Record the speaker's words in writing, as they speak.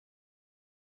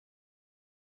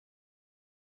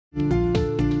How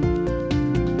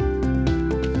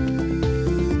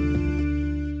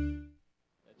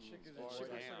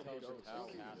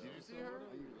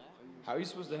are you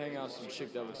supposed to hang out with some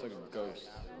chick that looks like a ghost?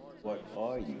 What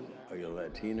are you? Are you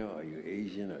Latino? Are you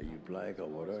Asian? Are you black? Or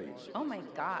what are you? Oh my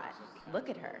God, look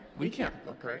at her. We can't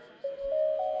book her.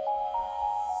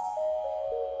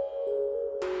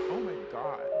 Oh my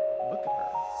God, look at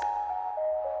her.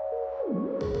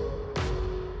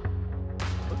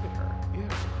 Look at her, ew.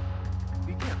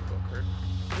 We can't book her.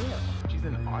 Ew. She's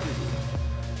an oddity.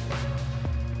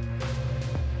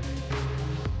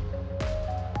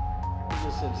 You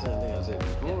just said something I said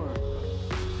before.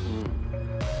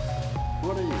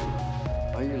 What are you?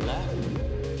 Are you Latin?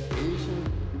 Asian?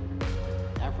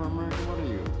 Afro-American? What are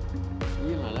you?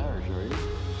 You're not Irish, are you?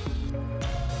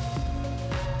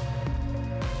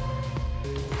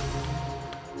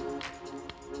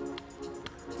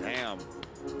 Damn.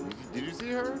 Did you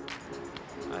see her?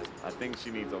 I think she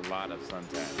needs a lot of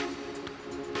suntan.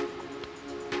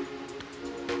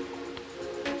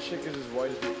 That chick is as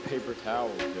white as paper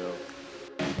towels, yo.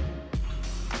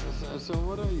 So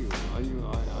what are you? Are you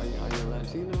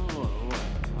Latino or what?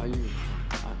 Are you,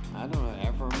 I don't know,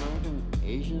 Afro-American,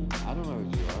 Asian? I don't know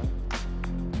what you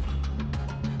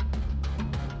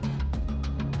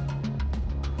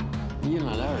are. You're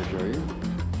not Irish, are you?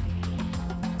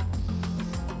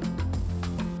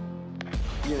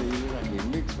 Yeah, you look like you're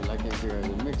mixed, but I can't figure out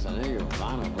the mix. I know you're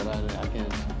albino, but I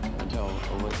can't tell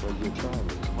what your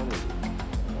tribe is. What is it?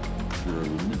 You're a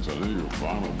mix. I know you're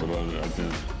albino, but I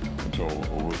can't tell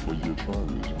what your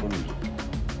tribe is. What is it?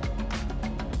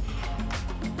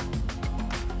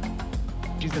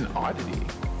 She's an oddity.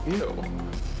 Ew.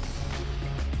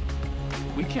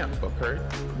 We can't book her.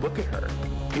 Look at her.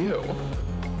 Ew.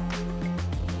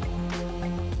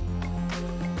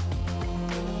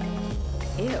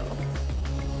 Ew.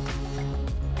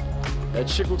 That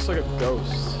chick looks like a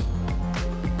ghost.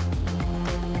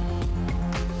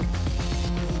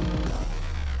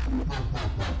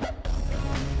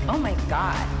 Oh my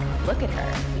God, look at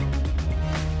her.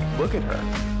 Look at her.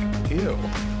 Ew.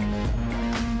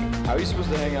 How are you supposed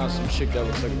to hang out with some chick that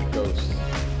looks like a ghost?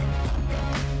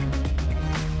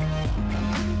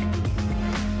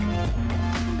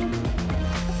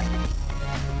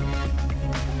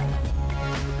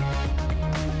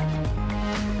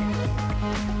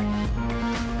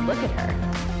 Look at her.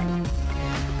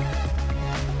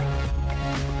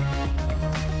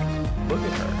 Look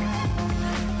at her.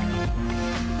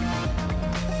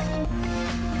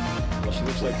 Well, she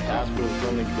looks like Casper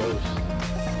from the Ghost.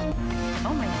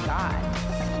 Oh my God,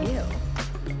 ew.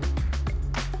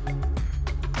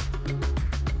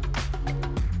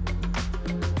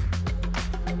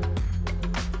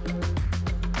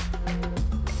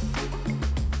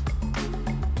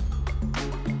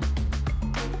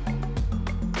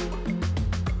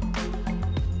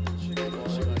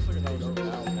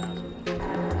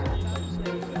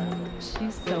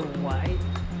 She's so white,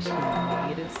 she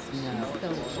made it snow.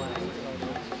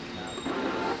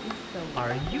 So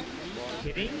white. Are you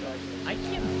kidding? I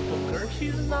can't book her.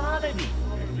 She's an oddity.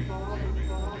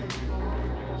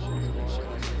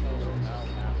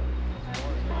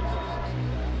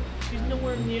 She's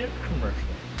nowhere near commercial.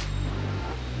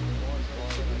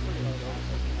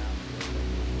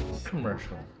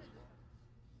 Commercial.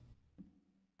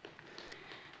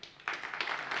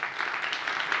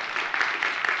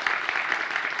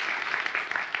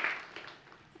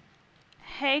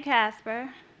 Hey,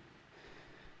 Casper.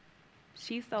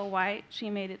 She's so white, she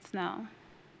made it snow.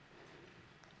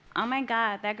 Oh my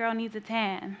God, that girl needs a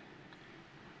tan.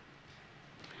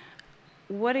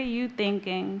 What are you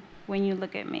thinking when you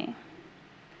look at me?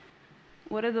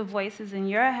 What are the voices in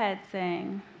your head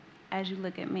saying as you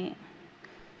look at me?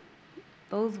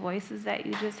 Those voices that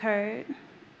you just heard,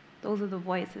 those are the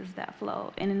voices that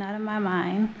flow in and out of my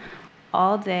mind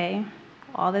all day,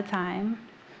 all the time,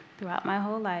 throughout my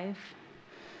whole life,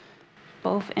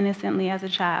 both innocently as a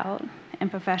child and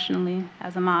professionally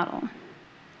as a model.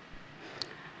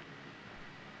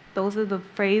 Those are the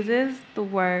phrases, the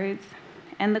words,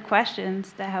 and the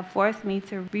questions that have forced me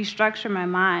to restructure my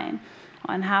mind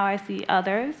on how I see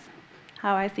others,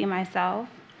 how I see myself,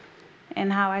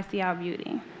 and how I see our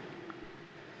beauty.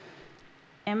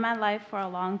 In my life for a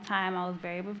long time, I was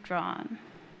very withdrawn,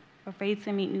 afraid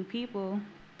to meet new people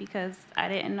because I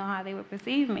didn't know how they would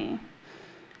perceive me.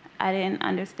 I didn't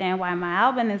understand why my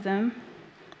albinism,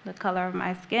 the color of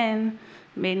my skin,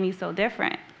 made me so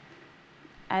different.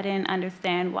 I didn't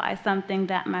understand why something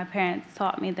that my parents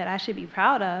taught me that I should be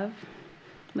proud of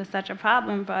was such a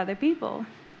problem for other people.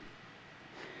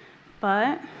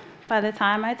 But by the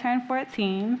time I turned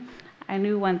 14, I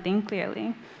knew one thing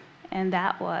clearly. and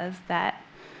that was that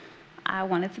I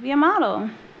wanted to be a model.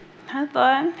 I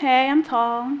thought, hey, I'm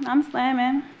tall, I'm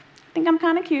slamming, I think I'm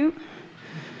kind of cute.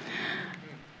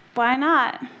 Why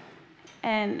not?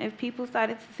 And if people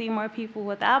started to see more people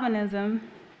with albinism,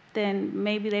 then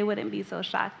maybe they wouldn't be so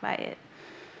shocked by it.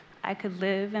 I could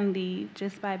live and lead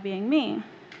just by being me.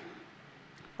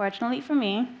 Fortunately for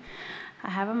me, I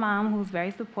have a mom who's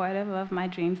very supportive of my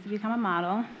dreams to become a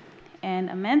model, and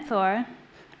a mentor,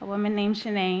 a woman named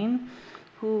Shanae,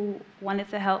 who wanted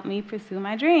to help me pursue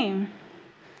my dream.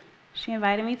 She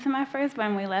invited me to my first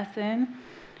runway lesson,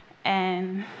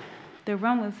 and the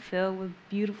room was filled with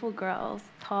beautiful girls,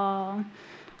 tall,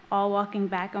 all walking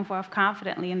back and forth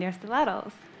confidently in their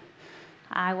stilettos.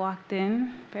 I walked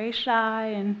in very shy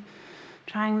and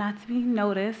trying not to be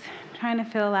noticed, trying to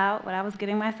fill out what I was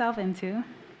getting myself into.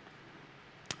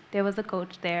 There was a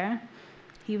coach there.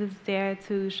 He was there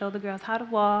to show the girls how to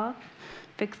walk,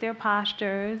 fix their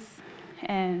postures,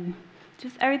 and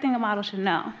just everything a model should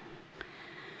know.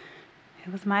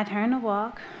 It was my turn to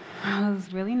walk. I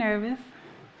was really nervous,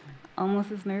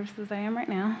 almost as nervous as I am right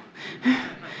now.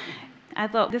 I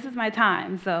thought, this is my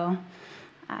time, so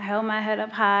I held my head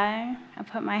up high, I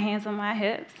put my hands on my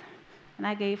hips, and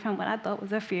I gave him what I thought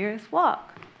was a fierce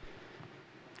walk,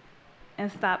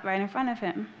 and stopped right in front of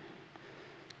him.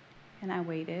 And I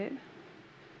waited,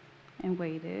 and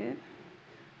waited,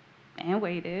 and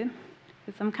waited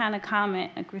for some kind of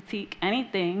comment, a critique,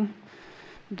 anything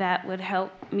that would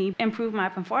help me improve my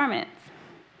performance.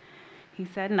 He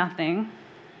said nothing.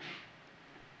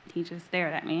 He just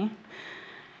stared at me.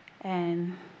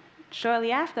 And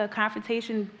shortly after, a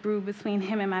confrontation brewed between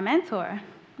him and my mentor,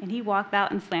 and he walked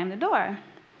out and slammed the door.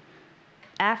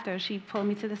 After, she pulled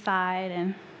me to the side,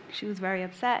 and she was very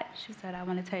upset. She said, I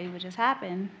want to tell you what just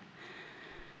happened.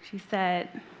 She said,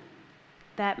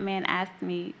 that man asked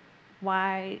me,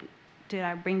 why did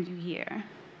I bring you here?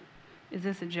 Is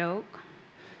this a joke?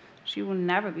 She will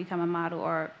never become a model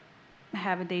or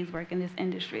have a day's work in this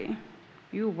industry.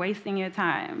 You're wasting your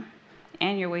time,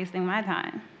 and you're wasting my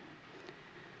time.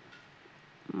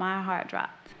 My heart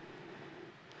dropped.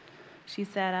 She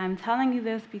said, I'm telling you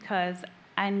this because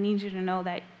I need you to know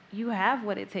that you have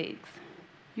what it takes.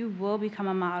 You will become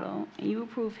a model, and you will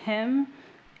prove him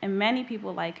and many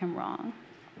people like him wrong.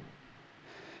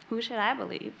 Who should I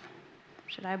believe?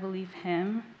 Should I believe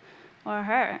him or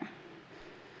her?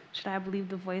 Should I believe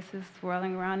the voices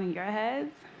swirling around in your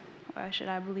heads, or should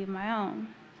I believe my own?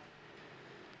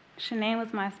 Shanae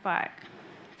was my spark.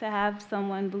 To have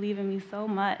someone believe in me so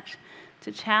much,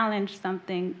 to challenge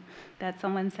something that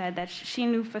someone said that she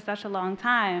knew for such a long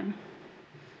time,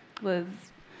 was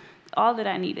all that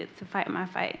I needed to fight my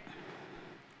fight.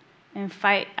 And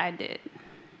fight I did.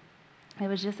 It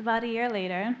was just about a year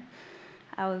later.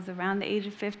 I was around the age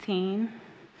of 15,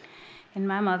 and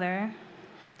my mother,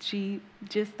 she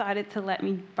just started to let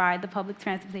me ride the public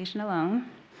transportation alone.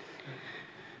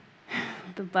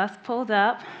 The bus pulled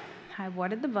up, I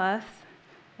boarded the bus,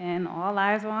 and all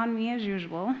eyes were on me as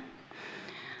usual.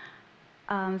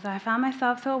 So I found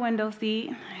myself to a window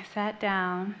seat. I sat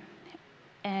down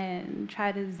and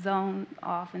tried to zone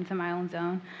off into my own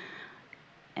zone.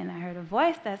 And I heard a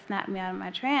voice that snapped me out of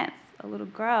my trance, a little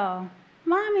girl.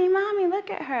 Mommy, Mommy, look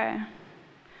at her.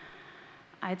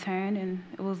 I turned, and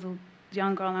it was a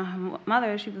young girl and her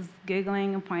mother. She was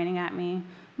giggling and pointing at me.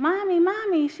 Mommy,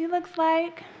 Mommy, she looks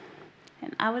like...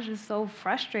 And I was just so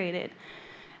frustrated.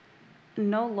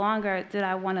 No longer did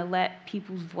I want to let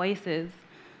people's voices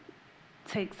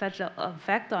take such an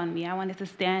effect on me. I wanted to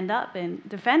stand up and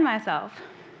defend myself.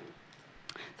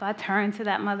 So I turned to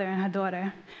that mother and her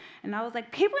daughter, and I was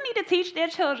like, people need to teach their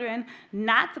children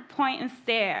not to point and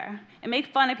stare and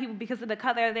make fun of people because of the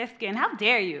color of their skin. How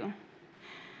dare you?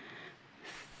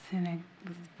 And it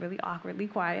was really awkwardly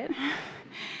quiet.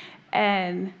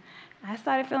 And I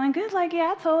started feeling good, like,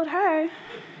 yeah, I told her.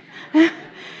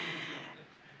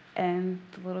 And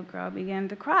the little girl began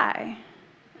to cry.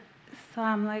 So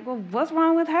I'm like, well, what's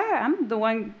wrong with her? I'm the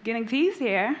one getting teased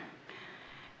here.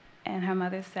 And her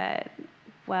mother said,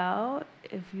 well,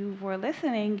 if you were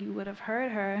listening, you would have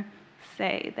heard her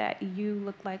say that you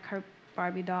look like her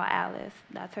Barbie doll, Alice.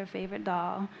 That's her favorite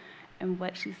doll. And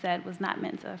what she said was not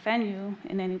meant to offend you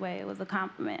in any way. It was a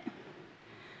compliment.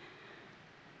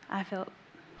 I felt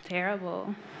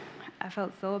terrible. I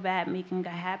felt so bad making a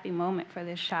happy moment for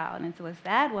this child into a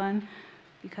sad one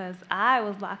because I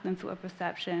was locked into a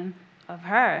perception of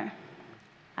her.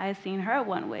 I had seen her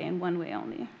one way and one way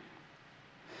only.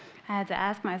 I had to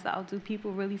ask myself, do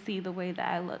people really see the way that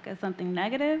I look as something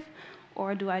negative,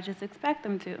 or do I just expect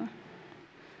them to?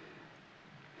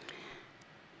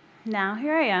 Now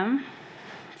here I am,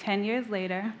 10 years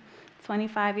later,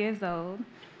 25 years old,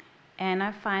 and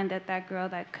I find that that girl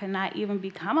that could not even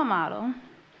become a model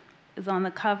is on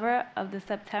the cover of the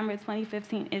September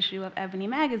 2015 issue of Ebony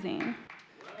magazine.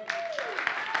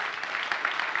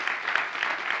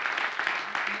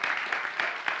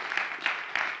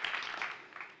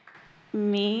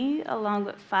 Me, along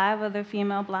with 5 other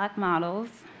female black models,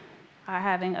 are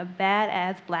having a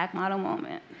badass black model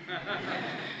moment.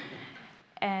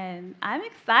 And I'm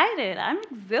excited, I'm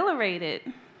exhilarated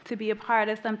to be a part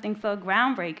of something so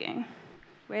groundbreaking.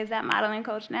 Where's that modeling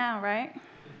coach now, right?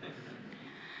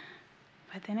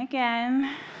 But then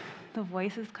again, the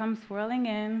voices come swirling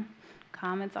in,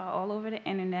 comments are all over the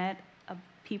internet,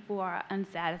 people are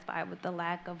unsatisfied with the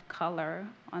lack of color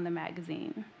on the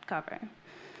magazine cover.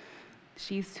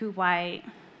 She's too white,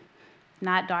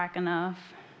 not dark enough,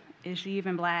 is she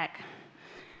even black?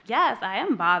 Yes, I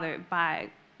am bothered by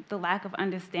the lack of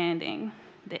understanding,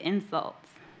 the insults,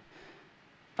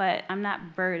 but I'm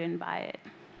not burdened by it.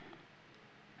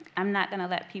 I'm not gonna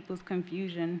let people's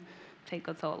confusion take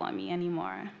a toll on me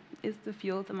anymore. It's the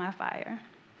fuel to my fire.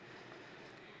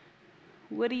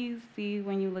 What do you see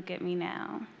when you look at me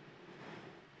now?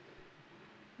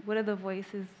 What are the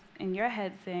voices in your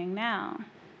head saying now?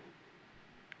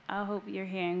 I hope you're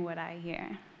hearing what I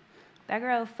hear. That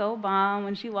girl is so bomb.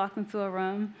 When she walks into a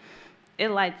room, it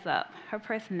lights up. Her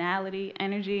personality,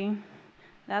 energy,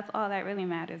 that's all that really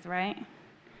matters, right?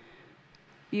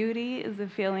 Beauty is a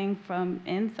feeling from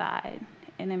inside,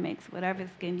 and it makes whatever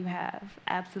skin you have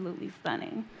absolutely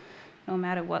stunning, no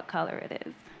matter what color it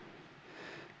is.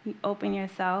 You open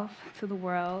yourself to the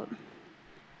world,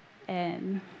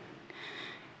 and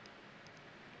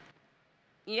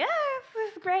yes,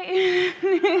 it's great.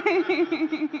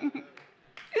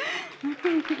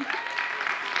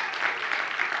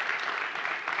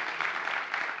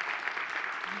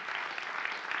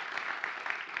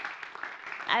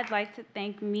 I'd like to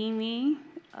thank Mimi,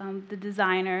 the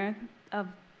designer of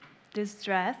this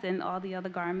dress and all the other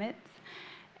garments,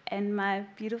 and my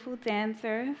beautiful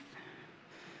dancers,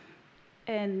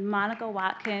 and Monica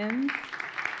Watkins,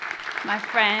 my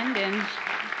friend, and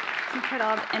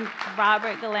and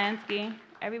Robert Galansky,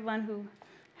 everyone who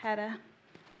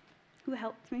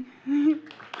helped me.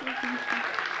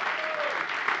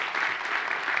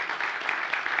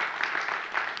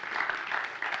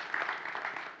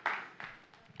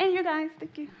 And you guys,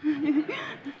 thank you.